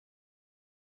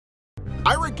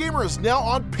Irate Gamer is now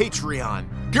on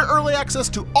Patreon. Get early access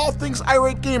to all things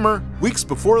Irate Gamer weeks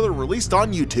before they're released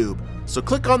on YouTube. So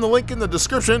click on the link in the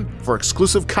description for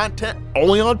exclusive content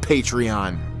only on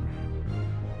Patreon.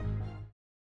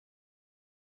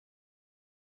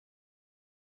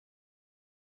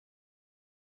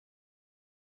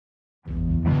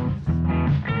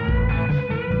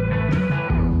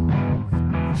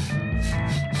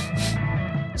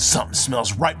 Something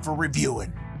smells ripe for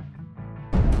reviewing.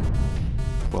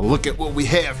 Well, look at what we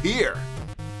have here.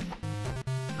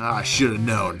 I should have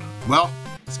known. Well,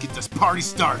 let's get this party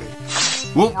started.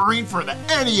 Wolverine for the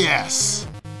NES.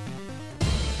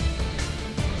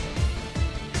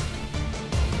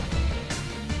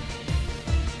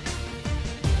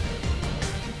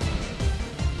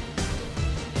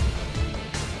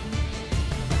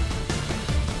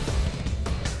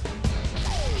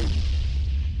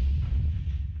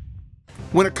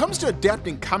 When it comes to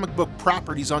adapting comic book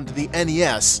properties onto the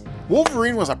NES,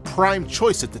 Wolverine was a prime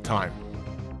choice at the time.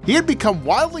 He had become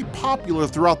wildly popular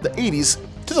throughout the 80s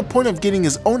to the point of getting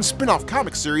his own spin-off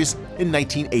comic series in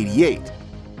 1988.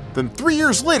 Then 3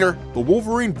 years later, the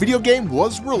Wolverine video game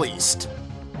was released.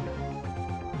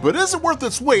 But is it worth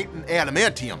its weight in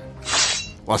adamantium?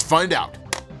 Let's find out.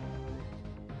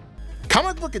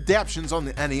 Comic book adaptations on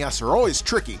the NES are always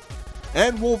tricky,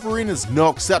 and Wolverine is no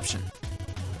exception.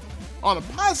 On a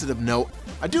positive note,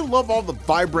 I do love all the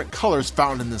vibrant colors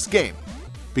found in this game,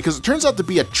 because it turns out to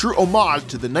be a true homage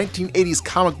to the 1980s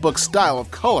comic book style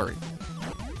of coloring.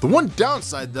 The one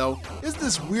downside though is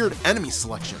this weird enemy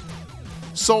selection.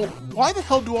 So why the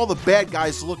hell do all the bad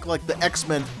guys look like the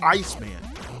X-Men Iceman?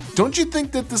 Don't you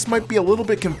think that this might be a little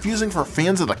bit confusing for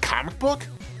fans of the comic book?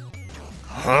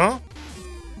 Huh?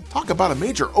 Talk about a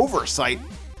major oversight.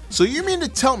 So you mean to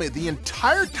tell me the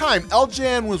entire time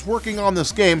LJN was working on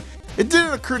this game, it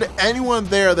didn't occur to anyone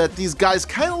there that these guys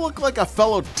kind of look like a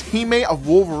fellow teammate of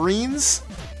Wolverine's?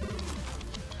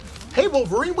 Hey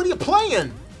Wolverine, what are you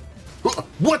playing?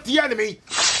 What, the enemy?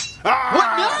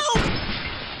 Ah!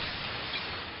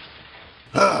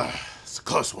 What now? It's a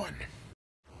close one.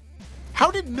 How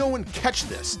did no one catch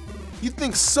this? You'd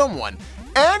think someone,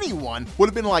 anyone, would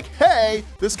have been like, hey,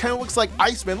 this kind of looks like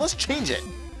Iceman, let's change it.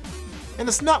 And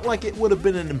it's not like it would have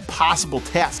been an impossible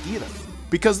task either,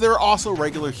 because there are also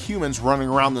regular humans running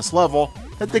around this level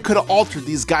that they could have altered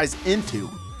these guys into.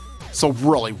 So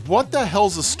really, what the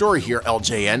hell's the story here,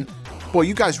 LJN? Boy,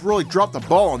 you guys really dropped the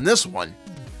ball on this one.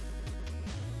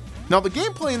 Now the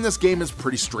gameplay in this game is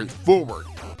pretty straightforward.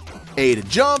 A to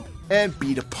jump, and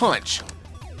B to punch.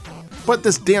 But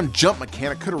this damn jump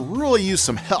mechanic could have really used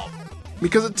some help,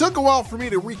 because it took a while for me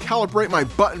to recalibrate my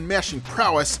button mashing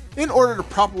prowess in order to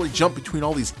properly jump between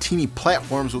all these teeny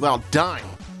platforms without dying.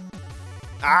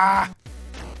 Ah!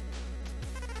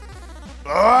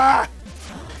 Ah!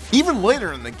 Even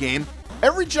later in the game,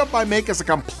 every jump I make is a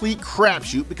complete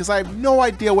crapshoot because I have no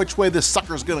idea which way this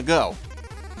sucker's gonna go.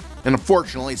 And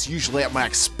unfortunately, it's usually at my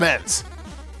expense.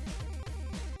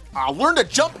 Learn to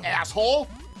jump, asshole!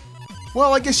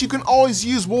 Well, I guess you can always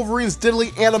use Wolverine's deadly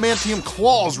adamantium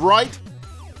claws, right?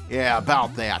 Yeah,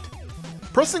 about that.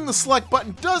 Pressing the select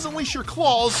button does unleash your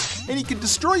claws, and you can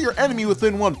destroy your enemy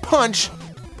within one punch,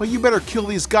 but you better kill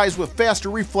these guys with faster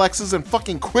reflexes and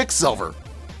fucking Quicksilver,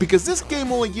 because this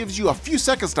game only gives you a few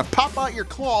seconds to pop out your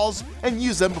claws and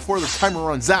use them before the timer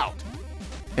runs out.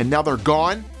 And now they're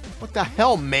gone? What the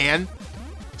hell, man?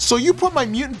 So you put my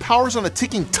mutant powers on a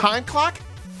ticking time clock?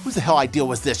 Whose the hell idea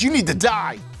was this? You need to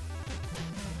die!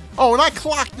 Oh, and I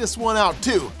clocked this one out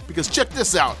too, because check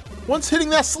this out. Once hitting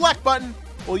that select button,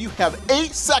 well, you have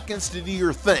 8 seconds to do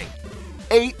your thing.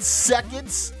 8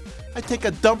 seconds? I take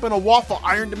a dump in a waffle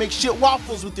iron to make shit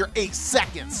waffles with your 8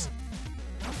 seconds.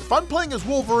 If I'm playing as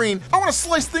Wolverine, I want to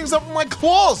slice things up with my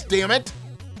claws, damn it!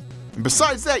 And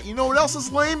besides that, you know what else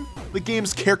is lame? The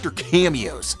game's character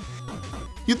cameos.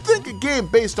 You'd think a game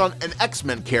based on an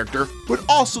X-Men character would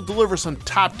also deliver some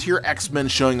top-tier X-Men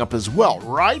showing up as well,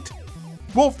 right?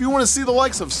 Well, if you want to see the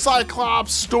likes of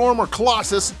Cyclops, Storm, or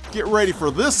Colossus, get ready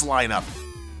for this lineup.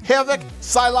 Havoc,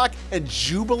 Psylocke, and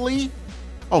Jubilee?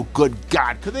 Oh good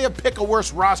god, could they have picked a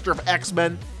worse roster of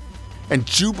X-Men? And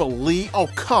Jubilee? Oh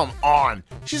come on,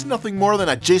 she's nothing more than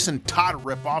a Jason Todd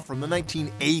ripoff from the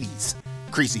 1980s.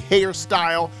 Crazy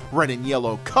hairstyle, red and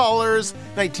yellow colors,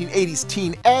 1980s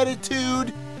teen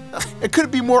attitude. It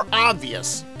couldn't be more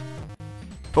obvious.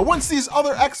 But once these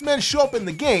other X-Men show up in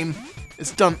the game,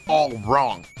 it's done all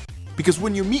wrong. Because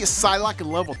when you meet Psylocke in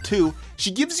level 2,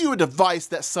 she gives you a device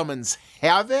that summons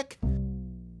Havoc?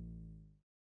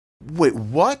 Wait,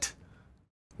 what?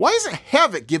 Why isn't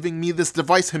Havoc giving me this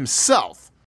device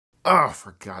himself? Oh,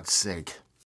 for God's sake.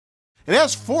 And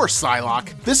as for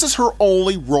Psylocke, this is her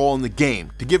only role in the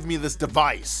game, to give me this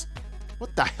device.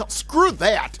 What the hell? Screw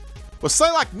that! What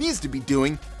Psylocke needs to be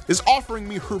doing is offering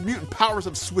me her mutant powers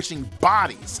of switching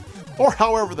bodies. Or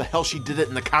however the hell she did it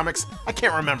in the comics, I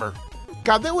can't remember.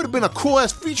 God, that would have been a cool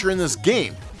ass feature in this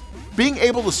game. Being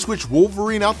able to switch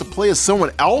Wolverine out to play as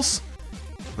someone else?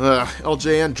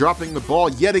 LJN dropping the ball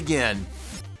yet again.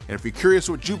 And if you're curious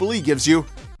what Jubilee gives you,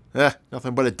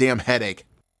 nothing but a damn headache.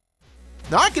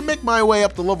 Now I can make my way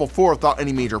up to level 4 without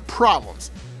any major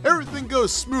problems. Everything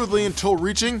goes smoothly until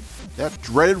reaching that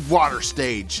dreaded water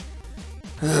stage.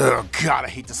 Oh god, I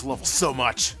hate this level so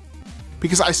much.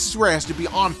 Because I swear it has to be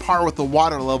on par with the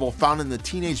water level found in the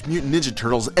Teenage Mutant Ninja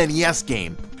Turtles NES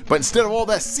game. But instead of all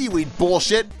that seaweed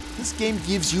bullshit, this game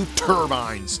gives you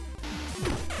turbines.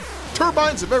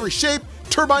 Turbines of every shape,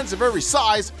 turbines of every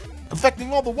size,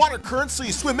 affecting all the water currents so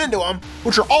you swim into them,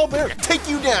 which are all there to take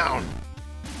you down.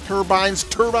 Turbines,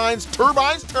 turbines,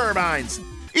 turbines, turbines.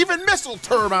 Even missile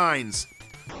turbines.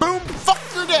 Boom, fuck,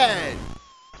 you're dead.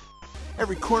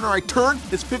 Every corner I turn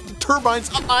is 50 turbines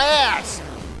up my ass.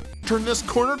 Turn this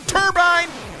corner, turbine.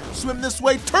 Swim this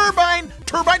way, turbine,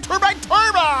 turbine, turbine,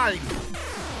 turbine.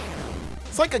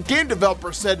 It's like a game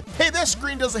developer said, hey, this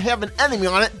screen doesn't have an enemy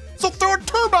on it, so throw a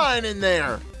turbine in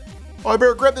there. Oh, I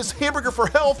better grab this hamburger for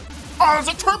health. Oh,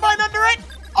 there's a turbine under it?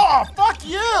 Oh, fuck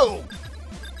you.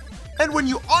 And when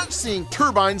you aren't seeing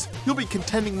turbines, you'll be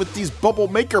contending with these bubble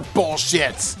maker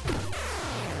bullshits.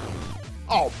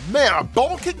 Oh man, a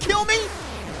bubble can kill me?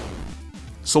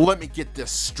 So let me get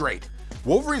this straight.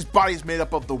 Wolverine's body is made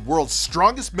up of the world's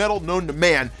strongest metal known to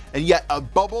man, and yet a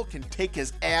bubble can take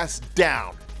his ass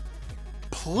down.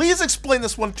 Please explain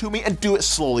this one to me and do it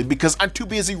slowly because I'm too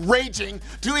busy raging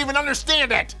to even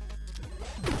understand it.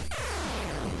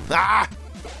 Ah!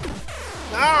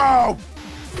 No!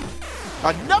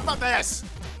 Enough of this!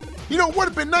 You know, it would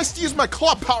have been nice to use my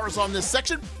claw powers on this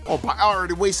section. Oh, but I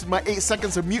already wasted my 8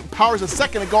 seconds of mutant powers a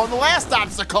second ago on the last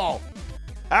obstacle.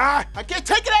 Ah, I can't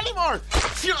take it anymore!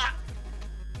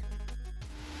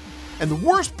 And the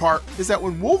worst part is that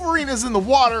when Wolverine is in the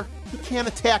water, he can't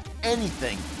attack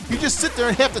anything. You just sit there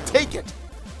and have to take it.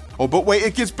 Oh, but wait,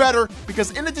 it gets better,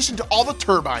 because in addition to all the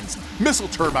turbines, missile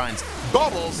turbines,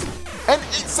 bubbles, and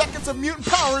 8 seconds of mutant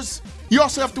powers, you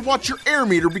also have to watch your air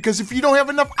meter, because if you don't have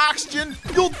enough oxygen,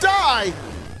 you'll die!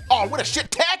 Oh, what a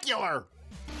shit-tacular!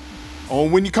 Oh,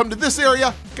 and when you come to this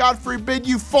area, God forbid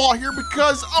you fall here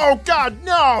because, oh god,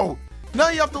 no! Now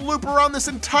you have to loop around this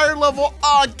entire level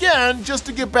again just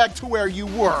to get back to where you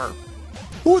were.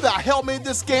 Who the hell made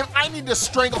this game? I need to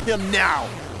strangle him now!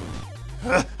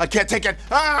 I can't take it!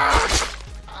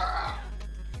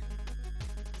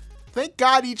 Thank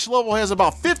God each level has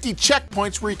about 50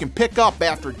 checkpoints where you can pick up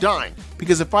after dying,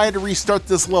 because if I had to restart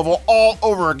this level all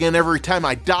over again every time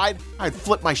I died, I'd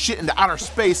flip my shit into outer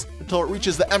space until it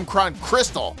reaches the Mcron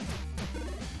crystal.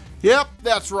 Yep,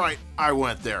 that's right, I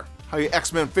went there. How you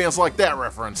X-Men fans like that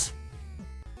reference?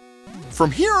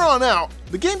 From here on out,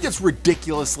 the game gets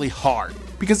ridiculously hard,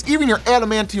 because even your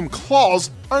adamantium claws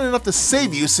aren't enough to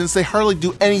save you since they hardly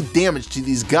do any damage to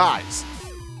these guys.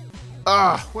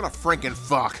 What a franken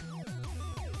fuck.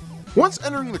 Once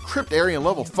entering the crypt area in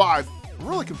level 5, I'm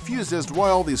really confused as to why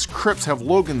all these crypts have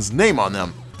Logan's name on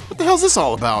them. What the hell's this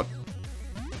all about?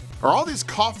 Are all these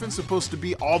coffins supposed to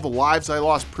be all the lives I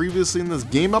lost previously in this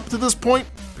game up to this point?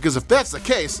 Because if that's the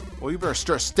case, well, you better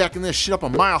start stacking this shit up a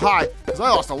mile high, because I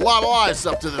lost a lot of lives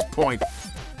up to this point.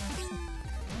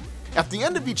 At the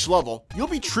end of each level, you'll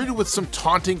be treated with some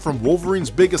taunting from Wolverine's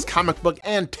biggest comic book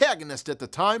antagonist at the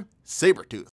time,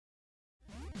 Sabretooth.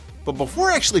 But before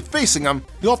actually facing him,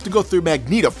 you'll have to go through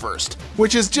Magneto first,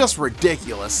 which is just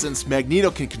ridiculous since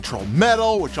Magneto can control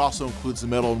metal, which also includes the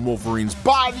metal in Wolverine's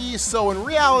body, so in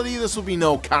reality this will be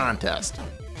no contest.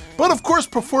 But of course,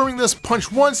 performing this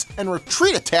punch once and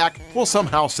retreat attack will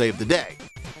somehow save the day.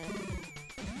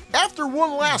 After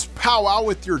one last powwow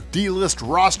with your D-list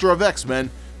roster of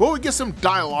X-Men, well, we get some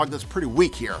dialogue that's pretty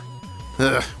weak here.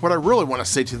 What I really want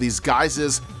to say to these guys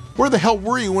is, where the hell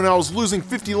were you when I was losing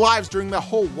 50 lives during that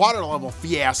whole water level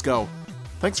fiasco?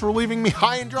 Thanks for leaving me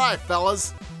high and dry,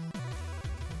 fellas.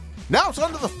 Now it's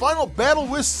on to the final battle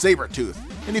with Sabretooth.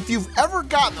 And if you've ever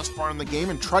gotten this far in the game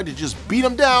and tried to just beat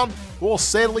him down, well,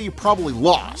 sadly you probably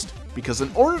lost. Because in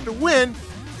order to win,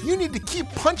 you need to keep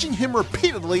punching him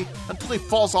repeatedly until he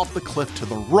falls off the cliff to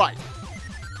the right.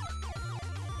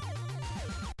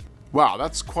 Wow,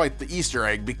 that's quite the Easter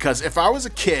egg, because if I was a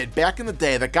kid back in the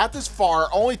day that got this far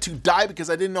only to die because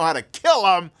I didn't know how to kill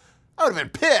him, I would have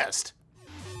been pissed.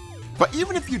 But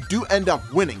even if you do end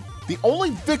up winning, the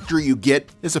only victory you get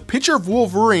is a picture of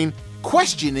Wolverine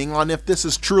questioning on if this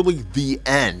is truly the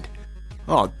end.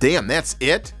 Oh, damn, that's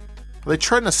it? Are they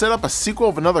trying to set up a sequel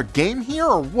of another game here,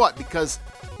 or what? Because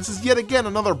this is yet again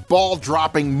another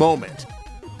ball-dropping moment.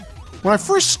 When I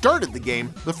first started the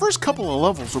game, the first couple of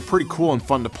levels were pretty cool and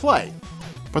fun to play.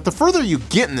 But the further you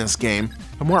get in this game,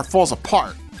 the more it falls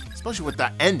apart, especially with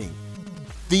that ending.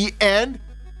 The end?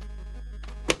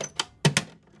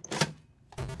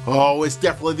 Oh, it's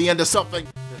definitely the end of something.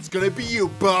 It's gonna be you,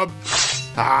 bub.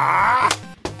 Ah!